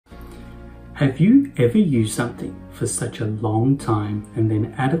Have you ever used something for such a long time and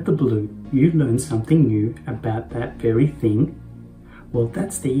then out of the blue you learn something new about that very thing? Well,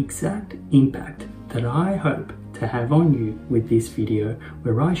 that's the exact impact that I hope to have on you with this video,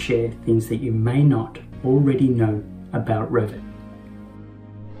 where I share things that you may not already know about Revit.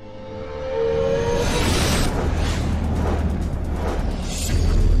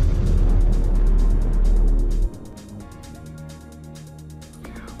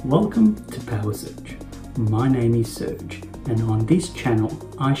 Welcome to Power Search. My name is Serge, and on this channel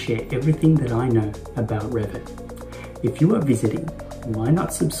I share everything that I know about Revit. If you are visiting, why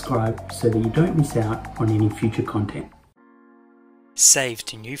not subscribe so that you don't miss out on any future content. Save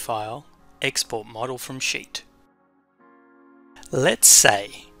to new file, export model from sheet. Let's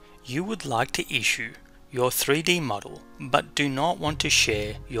say you would like to issue your 3D model but do not want to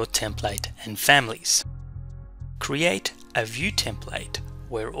share your template and families. Create a view template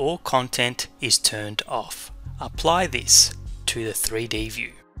where all content is turned off. Apply this to the 3D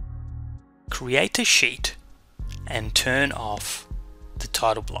view. Create a sheet and turn off the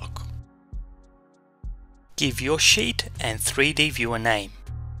title block. Give your sheet and 3D view a name.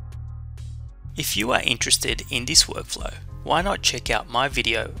 If you are interested in this workflow, why not check out my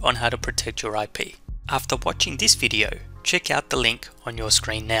video on how to protect your IP? After watching this video, check out the link on your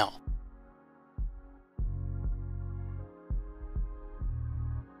screen now.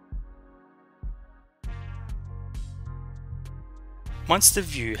 Once the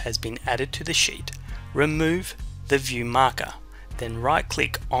view has been added to the sheet, remove the view marker. Then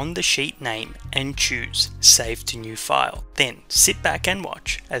right-click on the sheet name and choose Save to New File. Then sit back and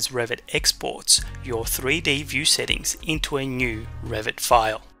watch as Revit exports your 3D view settings into a new Revit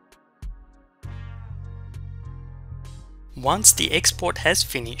file. Once the export has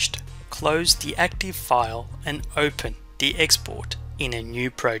finished, close the active file and open the export in a new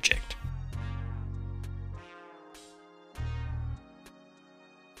project.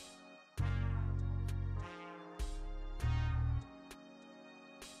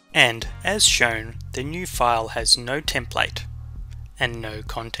 And as shown, the new file has no template and no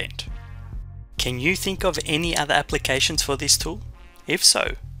content. Can you think of any other applications for this tool? If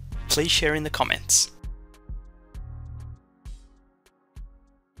so, please share in the comments.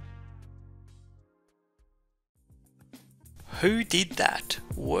 Who did that?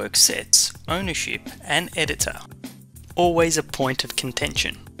 Work sets, ownership, and editor. Always a point of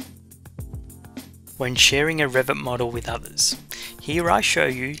contention when sharing a Revit model with others. Here I show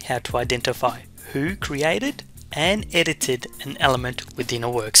you how to identify who created and edited an element within a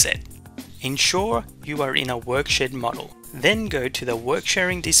workset. Ensure you are in a workshed model. Then go to the work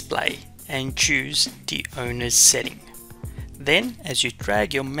sharing display and choose the owner's setting. Then as you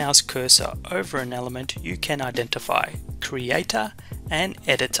drag your mouse cursor over an element, you can identify creator and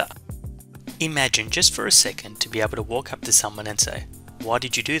editor. Imagine just for a second to be able to walk up to someone and say, "Why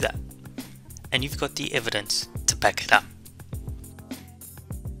did you do that?" And you've got the evidence to back it up.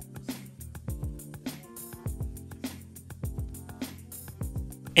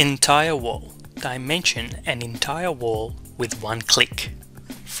 Entire wall. Dimension an entire wall with one click.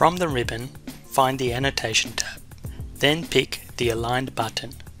 From the ribbon, find the annotation tab. Then pick the aligned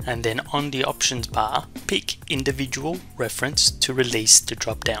button, and then on the options bar, pick individual reference to release the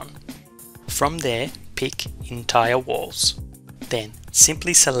drop down. From there, pick entire walls. Then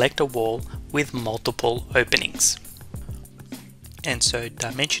simply select a wall with multiple openings. And so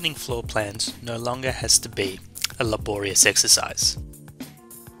dimensioning floor plans no longer has to be a laborious exercise.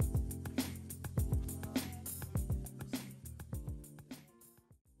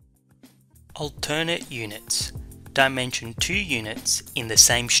 Alternate units. Dimension 2 units in the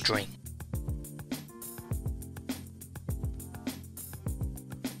same string.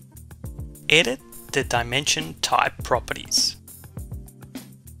 Edit the dimension type properties.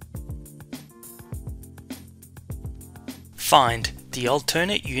 Find the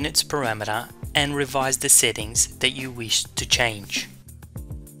alternate units parameter and revise the settings that you wish to change.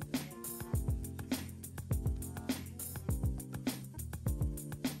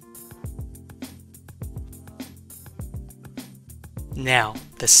 Now,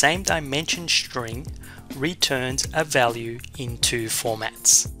 the same dimension string returns a value in two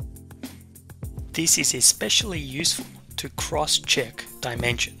formats. This is especially useful to cross-check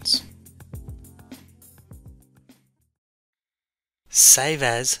dimensions. Save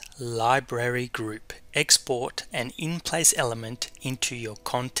as library group. Export an in-place element into your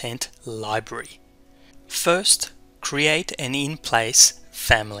content library. First, create an in-place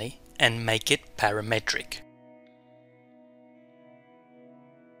family and make it parametric.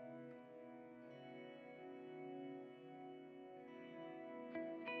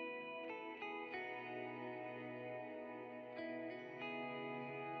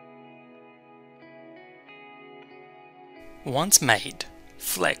 Once made,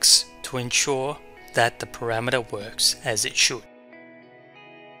 flex to ensure that the parameter works as it should.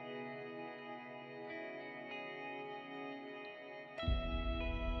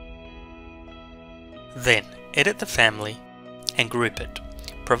 Then edit the family and group it.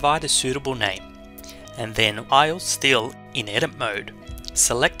 Provide a suitable name, and then while still in edit mode,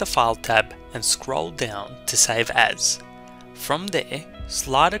 select the File tab and scroll down to Save As. From there,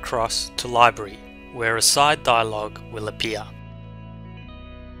 slide across to Library, where a side dialog will appear.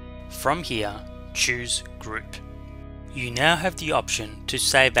 From here, choose Group. You now have the option to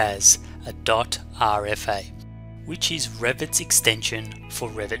save as a .rfa, which is Revit's extension for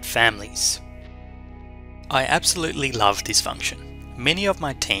Revit families. I absolutely love this function. Many of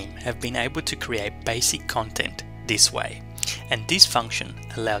my team have been able to create basic content this way, and this function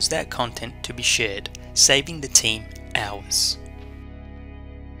allows that content to be shared, saving the team hours.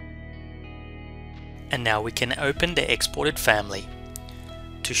 And now we can open the exported family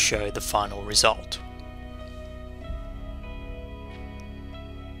to show the final result.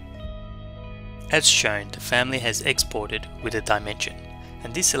 As shown, the family has exported with a dimension,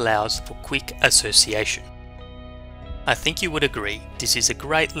 and this allows for quick association. I think you would agree this is a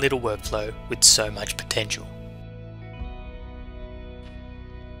great little workflow with so much potential.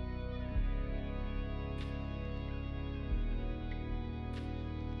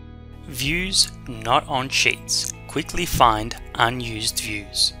 Views not on sheets. Quickly find unused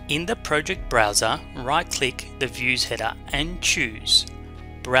views. In the project browser, right-click the views header and choose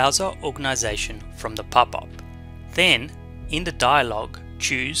Browser Organization from the pop-up. Then, in the dialog,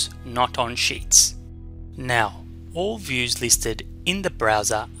 choose Not on Sheets. Now, all views listed in the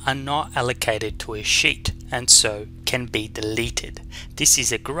browser are not allocated to a sheet and so can be deleted. This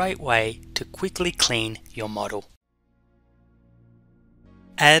is a great way to quickly clean your model.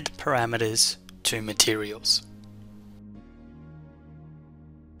 Add parameters to materials.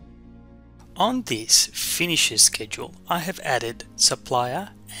 On this finishes schedule, I have added supplier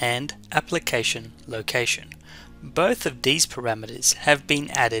and application location. Both of these parameters have been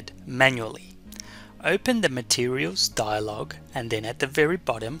added manually. Open the Materials dialog and then at the very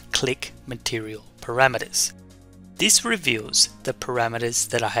bottom click Material Parameters. This reveals the parameters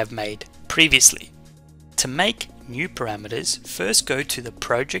that I have made previously. To make new parameters, first go to the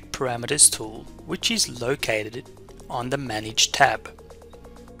Project Parameters tool, which is located on the Manage tab.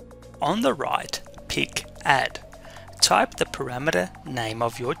 On the right, pick Add. Type the parameter name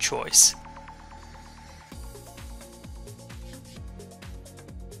of your choice.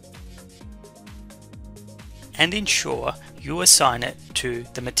 And ensure you assign it to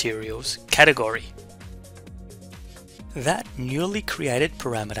the materials category. That newly created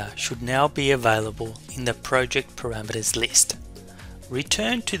parameter should now be available in the project parameters list.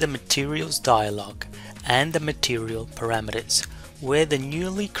 Return to the materials dialog and the material parameters, where the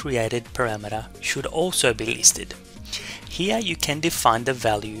newly created parameter should also be listed. Here you can define the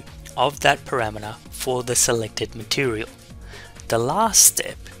value of that parameter for the selected material. The last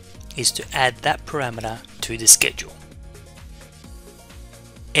step is to add that parameter to the schedule.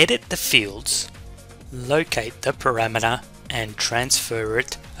 Edit the fields, locate the parameter and transfer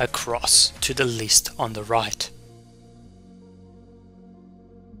it across to the list on the right.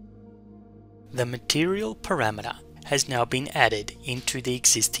 The material parameter has now been added into the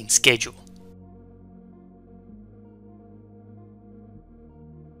existing schedule.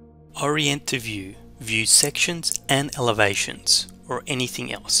 Orient to View views sections and elevations or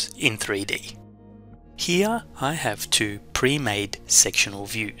anything else in 3D. Here I have two pre-made sectional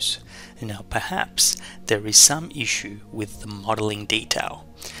views. Now perhaps there is some issue with the modeling detail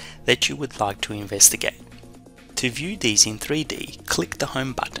that you would like to investigate. To view these in 3D, click the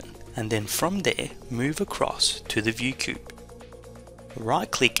Home button and then from there move across to the View cube.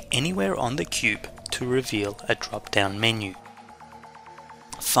 Right-click anywhere on the cube to reveal a drop-down menu.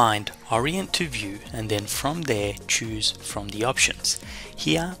 Find Orient to View and then from there choose from the options.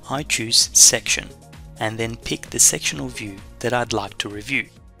 Here I choose Section and then pick the sectional view that I'd like to review.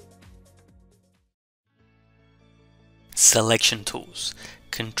 Selection tools.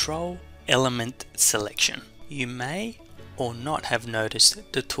 Control Element Selection. You may or not have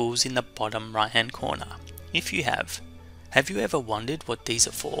noticed the tools in the bottom right hand corner. If you have you ever wondered what these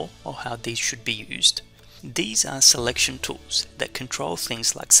are for or how these should be used? These are selection tools that control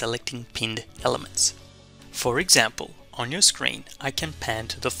things like selecting pinned elements. For example, on your screen I can pan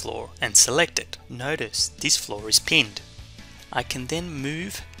to the floor and select it. Notice this floor is pinned. I can then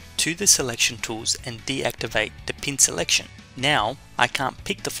move to the selection tools and deactivate the pin selection. Now I can't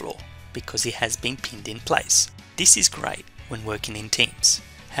pick the floor because it has been pinned in place. This is great when working in teams.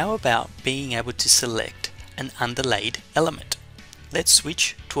 How about being able to select an underlaid element. Let's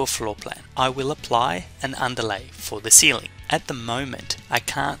switch to a floor plan. I will apply an underlay for the ceiling. At the moment, I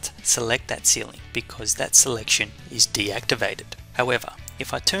can't select that ceiling because that selection is deactivated. However,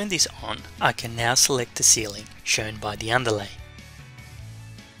 if I turn this on, I can now select the ceiling shown by the underlay.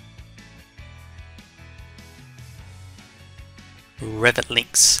 Revit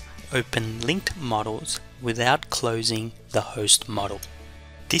Links. Open linked models without closing the host model.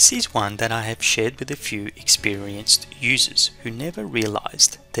 This is one that I have shared with a few experienced users who never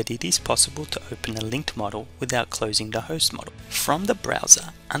realized that it is possible to open a linked model without closing the host model. From the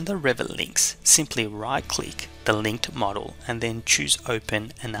browser, under Revit Links, simply right-click the linked model and then choose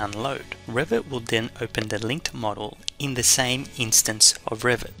Open and Unload. Revit will then open the linked model in the same instance of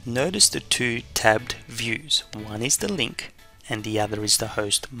Revit. Notice the two tabbed views. One is the link and the other is the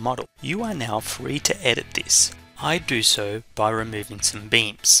host model. You are now free to edit this. I do so by removing some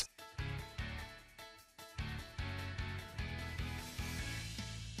beams.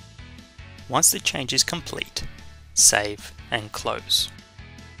 Once the change is complete, save and close.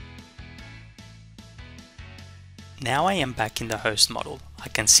 Now I am back in the host model. I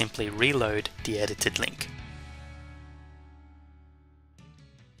can simply reload the edited link.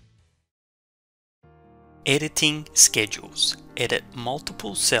 Editing schedules. Edit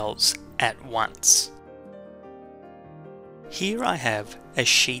multiple cells at once. Here I have a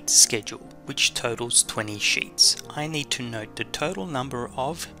sheet schedule which totals 20 sheets. I need to note the total number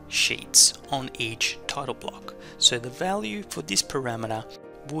of sheets on each title block. So the value for this parameter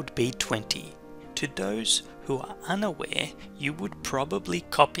would be 20. To those who are unaware, you would probably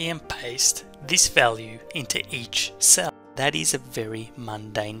copy and paste this value into each cell. That is a very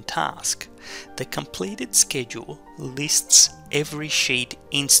mundane task. The completed schedule lists every sheet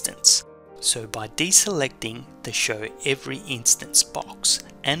instance. So by deselecting the Show Every Instance box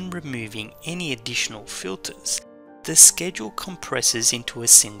and removing any additional filters, the schedule compresses into a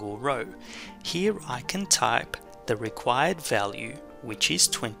single row. Here I can type the required value, which is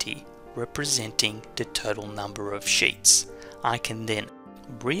 20, representing the total number of sheets. I can then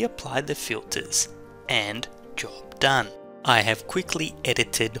reapply the filters and job done. I have quickly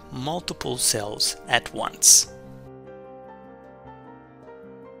edited multiple cells at once.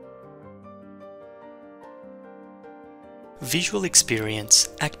 Visual Experience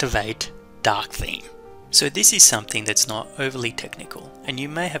Activate Dark Theme. So this is something that's not overly technical, and you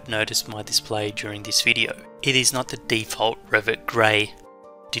may have noticed my display during this video. It is not the default Revit Grey.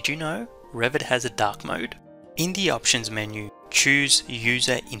 Did you know Revit has a dark mode? In the options menu, choose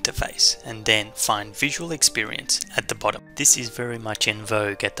User Interface and then find Visual Experience at the bottom. This is very much in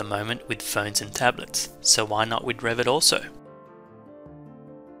vogue at the moment with phones and tablets, so why not with Revit also?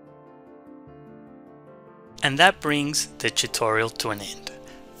 And that brings the tutorial to an end.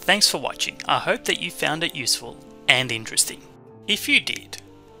 Thanks for watching. I hope that you found it useful and interesting. If you did,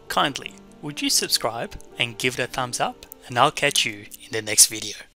 kindly, would you subscribe and give it a thumbs up? And I'll catch you in the next video.